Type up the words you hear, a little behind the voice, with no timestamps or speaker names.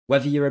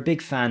Whether you're a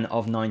big fan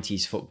of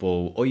 90s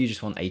football or you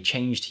just want a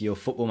change to your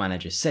Football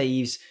Manager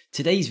saves,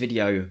 today's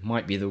video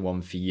might be the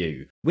one for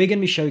you. We're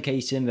going to be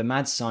showcasing the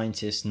Mad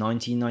Scientist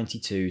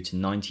 1992 to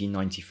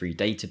 1993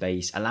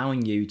 database,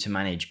 allowing you to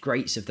manage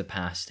greats of the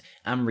past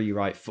and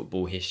rewrite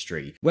football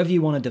history. Whether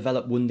you want to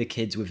develop wonder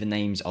kids with the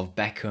names of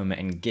Beckham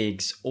and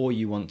Giggs, or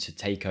you want to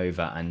take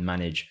over and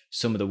manage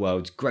some of the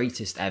world's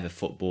greatest ever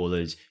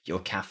footballers, your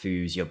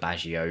Cafus, your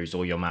Baggios,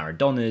 or your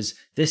Maradonas,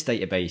 this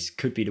database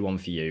could be the one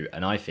for you,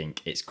 and I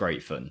think it's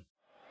great fun.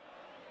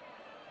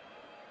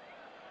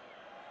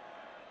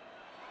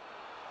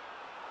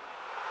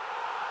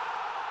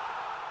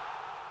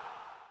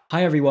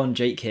 Hi everyone,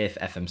 Jake here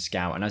for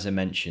FMSCOUT, and as I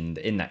mentioned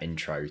in that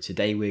intro,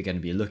 today we're going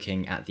to be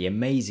looking at the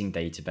amazing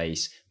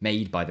database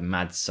made by the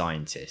Mad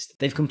Scientist.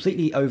 They've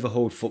completely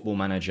overhauled Football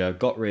Manager,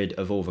 got rid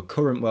of all the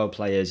current world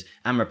players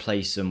and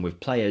replaced them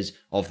with players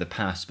of the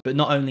past. But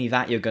not only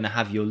that, you're going to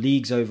have your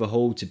leagues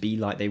overhauled to be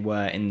like they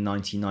were in the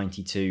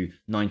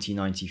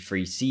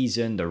 1992-1993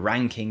 season. The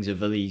rankings of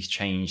the leagues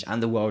changed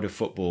and the world of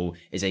football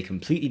is a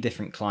completely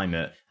different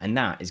climate, and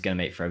that is going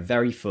to make for a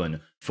very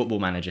fun Football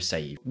Manager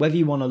save. Whether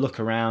you want to look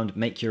around,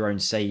 make your own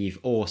save,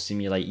 or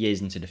simulate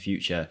years into the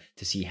future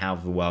to see how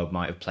the world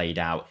might have played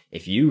out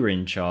if you were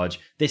in charge,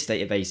 this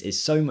database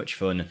is so much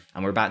fun,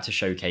 and we're about to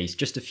showcase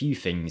just a few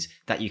things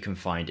that you can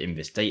find in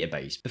this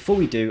database. Before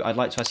we do, I'd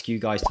like to ask you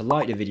guys to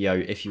like the video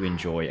if you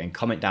enjoy, and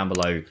comment down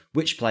below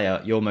which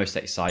player you're most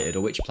excited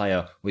or which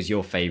player was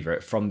your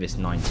favourite from this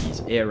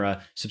 90s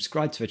era.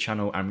 Subscribe to the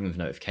channel and ring the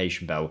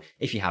notification bell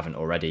if you haven't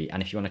already,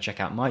 and if you want to check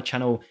out my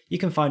channel, you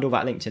can find all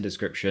that linked in the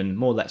description.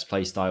 More Let's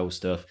Play style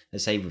stuff, the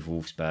save with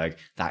Wolfsburg,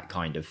 that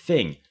kind of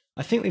thing.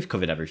 I think we've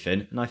covered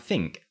everything, and I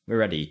think we're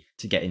ready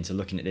to get into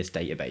looking at this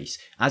database.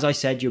 As I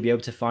said, you'll be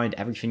able to find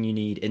everything you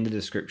need in the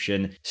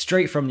description.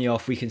 Straight from the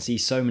off, we can see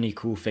so many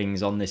cool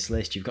things on this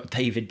list. You've got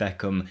David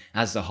Beckham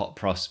as the hot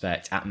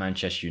prospect at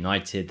Manchester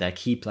United, their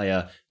key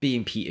player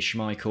being Peter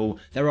Schmeichel.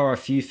 There are a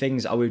few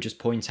things I will just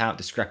point out,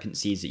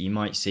 discrepancies that you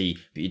might see,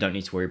 but you don't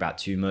need to worry about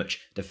too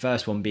much. The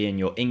first one being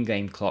your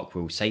in-game clock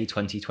will say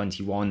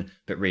 2021,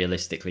 but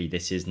realistically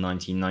this is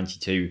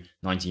 1992,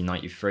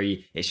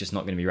 1993. It's just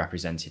not going to be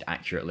represented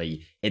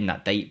accurately in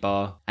that date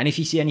bar. And if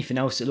you see anything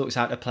else that looks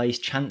out of place,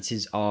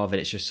 chances are that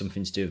it's just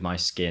something to do with my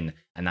skin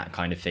and that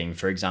kind of thing.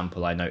 For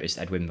example, I noticed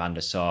Edwin van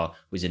der Sar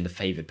was in the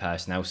favoured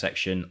personnel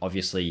section.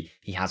 Obviously,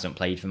 he hasn't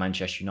played for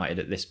Manchester United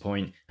at this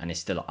point and is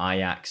still at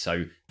Ajax,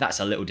 so that's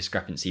a little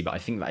discrepancy, but I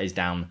think that is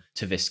down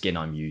to the skin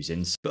I'm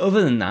using. But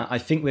other than that, I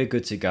think we're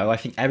good to go. I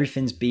think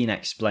everything's been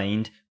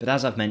explained, but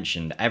as I've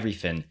mentioned,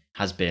 everything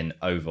has been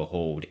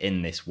overhauled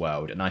in this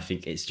world, and I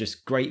think it's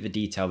just great the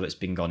detail that's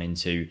been gone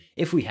into.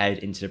 If we head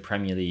into the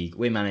Premier League,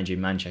 we're managing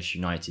Manchester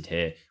United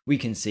here. We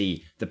can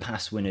see the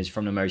past winners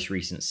from the most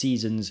recent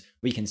seasons.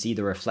 We can see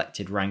the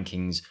reflected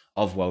rankings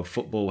of world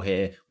football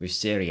here, with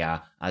Serie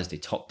A as the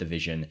top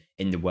division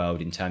in the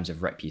world in terms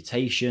of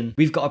reputation.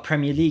 We've got a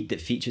Premier League that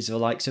features the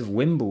likes of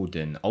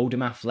Wimbledon,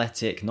 Oldham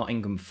Athletic,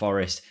 Nottingham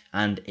Forest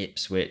and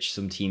Ipswich,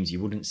 some teams you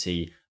wouldn't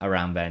see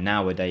around there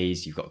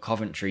nowadays. You've got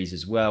Coventry's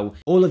as well.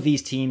 All of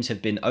these teams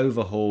have been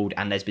overhauled,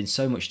 and there's been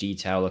so much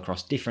detail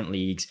across different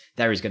leagues.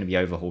 There is going to be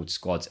overhauled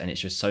squads, and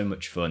it's just so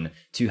much fun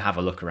to have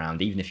a look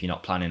around, even if you're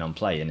not planning on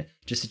playing.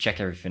 Just to check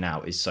everything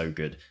out is so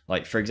good.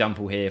 Like, for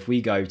example, here, if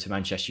we go to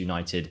Manchester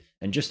United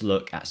and just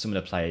look at some of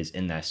the players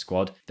in their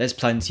squad, there's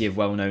plenty of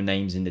well-known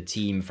names in the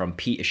team, from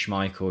Peter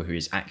Schmeichel, who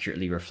is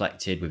accurately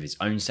reflected with his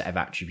own set of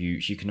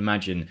attributes. You can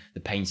imagine the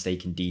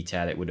painstaking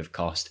detail it would have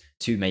cost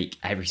to make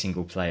every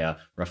single player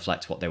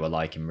reflect what they were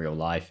like in real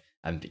life.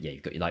 But yeah,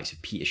 you've got your likes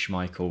of Peter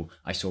Schmeichel.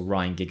 I saw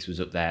Ryan Giggs was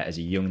up there as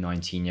a young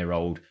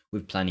 19-year-old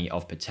with plenty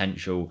of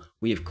potential.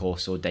 We, of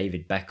course, saw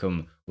David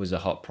Beckham was a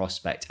hot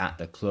prospect at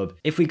the club.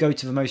 If we go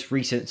to the most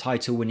recent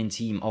title-winning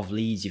team of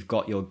Leeds, you've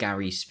got your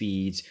Gary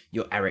Speeds,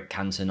 your Eric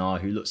Cantona,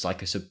 who looks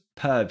like a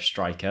superb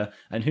striker,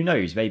 and who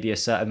knows, maybe a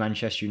certain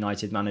Manchester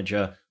United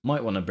manager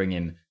might want to bring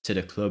him to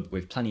the club,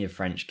 with plenty of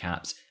French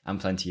caps and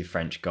plenty of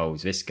French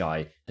goals. This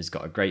guy has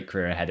got a great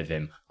career ahead of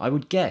him, I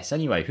would guess.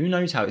 Anyway, who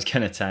knows how it's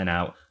going to turn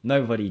out?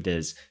 Nobody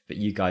does, but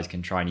you guys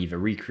can try and either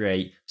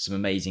recreate some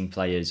amazing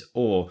players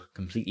or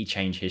completely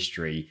change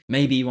history.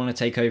 Maybe you want to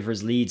take over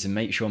as Leeds and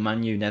make sure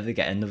Man U never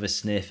get another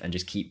sniff and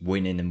just keep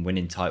winning and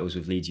winning titles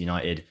with Leeds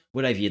United.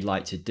 Whatever you'd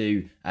like to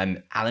do.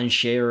 Alan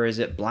Shearer is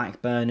at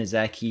Blackburn as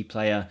their key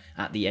player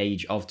at the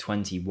age of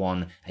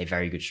 21, a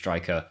very good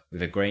striker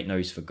with a great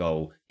nose for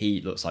goal.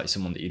 He looks like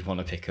someone that you'd want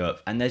to pick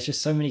up, and there's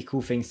just so many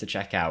cool things to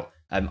check out.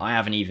 I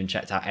haven't even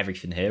checked out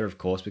everything here, of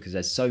course, because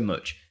there's so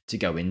much to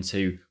go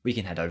into. We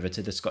can head over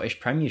to the Scottish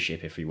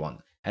Premiership if we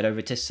want. Head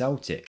over to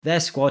Celtic. Their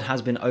squad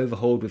has been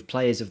overhauled with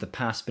players of the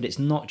past, but it's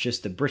not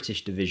just the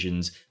British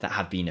divisions that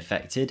have been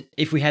affected.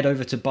 If we head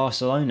over to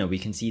Barcelona, we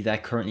can see they're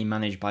currently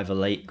managed by the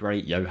late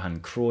great Johan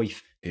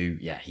Cruyff, who,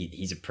 yeah,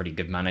 he's a pretty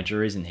good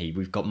manager, isn't he?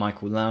 We've got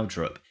Michael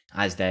Laudrup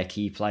as their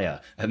key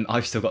player.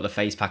 I've still got the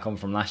face pack on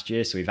from last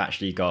year, so we've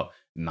actually got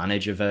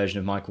manager version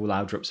of Michael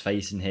Laudrup's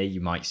face in here.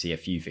 You might see a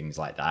few things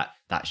like that.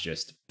 That's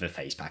just the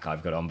face pack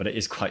I've got on, but it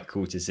is quite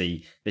cool to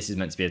see. This is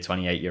meant to be a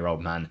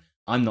 28-year-old man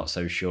I'm not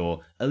so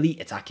sure.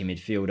 Elite attacking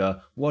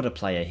midfielder, what a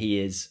player he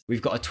is.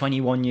 We've got a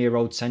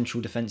 21-year-old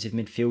central defensive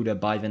midfielder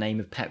by the name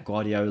of Pep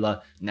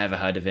Guardiola. Never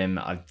heard of him.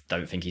 I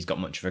don't think he's got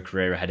much of a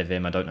career ahead of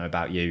him. I don't know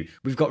about you.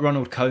 We've got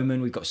Ronald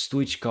Koeman, we've got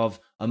Stoichkov,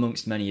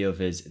 amongst many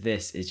others.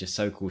 This is just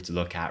so cool to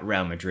look at.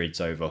 Real Madrid's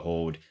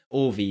overhauled.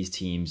 All these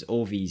teams,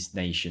 all these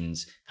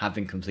nations have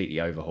been completely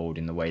overhauled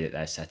in the way that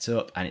they're set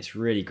up, and it's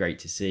really great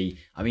to see.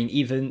 I mean,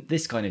 even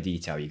this kind of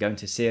detail, you go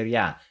into Serie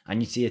A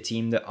and you see a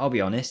team that, I'll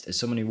be honest, as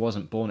someone who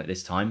wasn't born at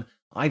this time,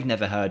 I've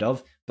never heard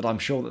of, but I'm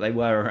sure that they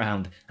were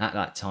around at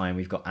that time.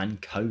 We've got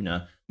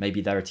Ancona. Maybe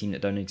they're a team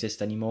that don't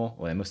exist anymore,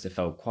 or they must have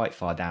fell quite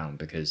far down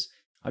because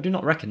I do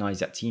not recognise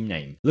that team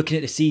name. Looking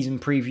at the season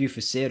preview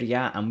for Serie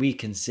A, and we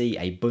can see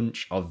a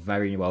bunch of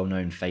very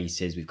well-known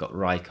faces. We've got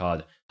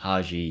Rijkaard,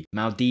 Hagi,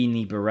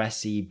 Maldini,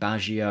 Baresi,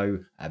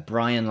 Baggio,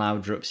 Brian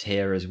Laudrup's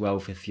here as well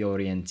for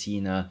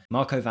Fiorentina.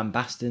 Marco van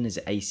Basten is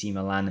at AC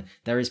Milan.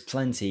 There is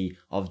plenty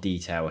of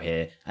detail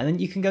here. And then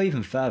you can go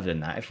even further than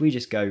that. If we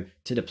just go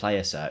to the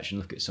player search and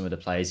look at some of the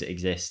players that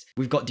exist.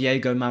 We've got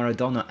Diego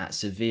Maradona at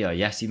Sevilla.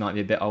 Yes, he might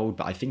be a bit old,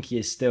 but I think he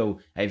is still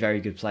a very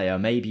good player.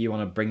 Maybe you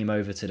want to bring him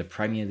over to the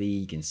Premier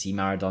League and see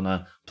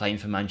Maradona playing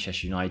for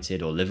Manchester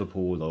United or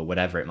Liverpool or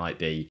whatever it might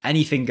be.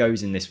 Anything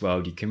goes in this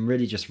world. You can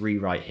really just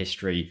rewrite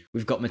history.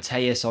 We've got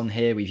Mateus on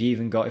here. We've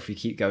even got, if we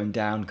keep going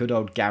down, good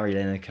old Gary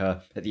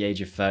Lineker at the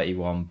age of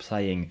 31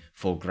 playing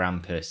for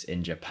Grampus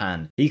in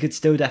Japan. He could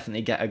still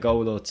definitely get a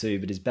goal or two,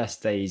 but his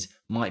best days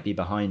might be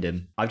behind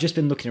him. I've just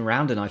been looking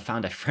around and I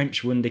found a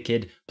French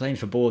wonderkid playing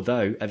for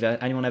Bordeaux. Have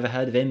anyone ever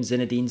heard of him?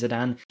 Zinedine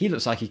Zidane? He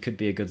looks like he could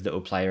be a good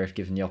little player if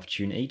given the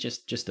opportunity.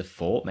 Just a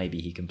thought.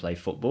 Maybe he can play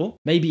football.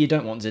 Maybe you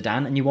don't want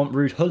Zidane and you want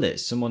Ruud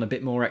Gullit, someone a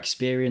bit more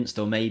experienced,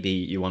 or maybe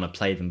you want to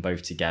play them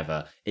both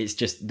together. It's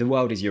just, the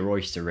world is your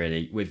oyster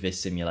really with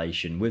this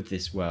simulation, with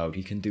this world.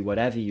 You can do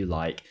whatever you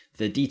like.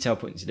 The detail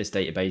put into this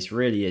database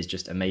really is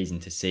just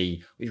amazing to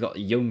see. We've got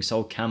a young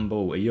Sol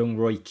Campbell, a young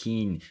Roy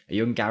Keane, a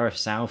young Gareth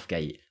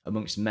Southgate,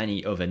 amongst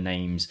many other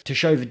names. To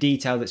show the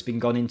detail that's been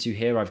gone into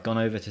here, I've gone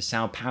over to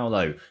Sao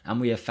Paulo and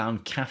we have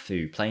found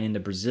Cafu playing in the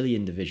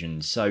Brazilian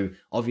division. So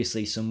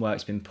obviously some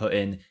work's been put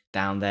in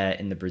down there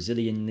in the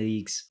Brazilian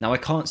leagues. Now I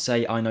can't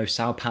say I know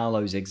Sao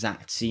Paulo's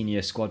exact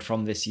senior squad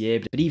from this year,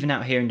 but even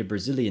out here in the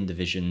Brazilian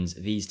divisions,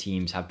 these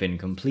teams have been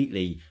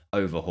completely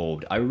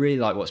overhauled. I really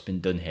like what's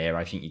been done here.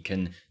 I think you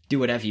can do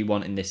whatever you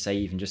want in this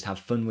save and just have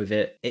fun with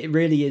it. It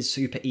really is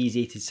super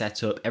easy to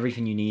set up.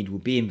 Everything you need will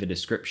be in the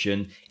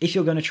description. If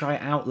you're going to try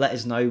it out, let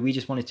us know. We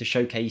just wanted to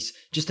showcase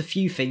just a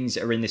few things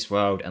that are in this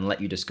world and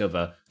let you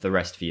discover the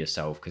rest for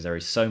yourself, because there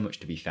is so much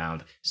to be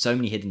found, so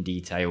many hidden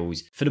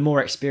details. For the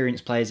more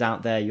experienced players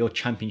out there, your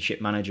championship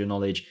manager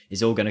knowledge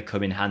is all going to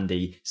come in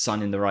handy,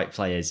 signing the right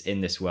players in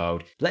this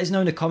world. Let us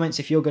know in the comments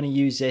if you're going to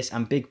use this,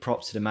 and big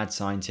props to the mad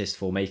scientist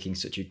for making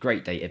such a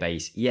great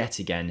database yet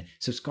again.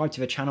 Subscribe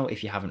to the channel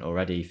if you haven't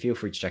already. Feel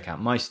free to check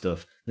out my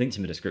stuff, linked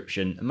in the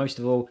description, and most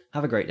of all,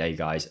 have a great day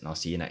guys, and I'll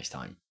see you next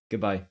time.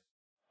 Goodbye.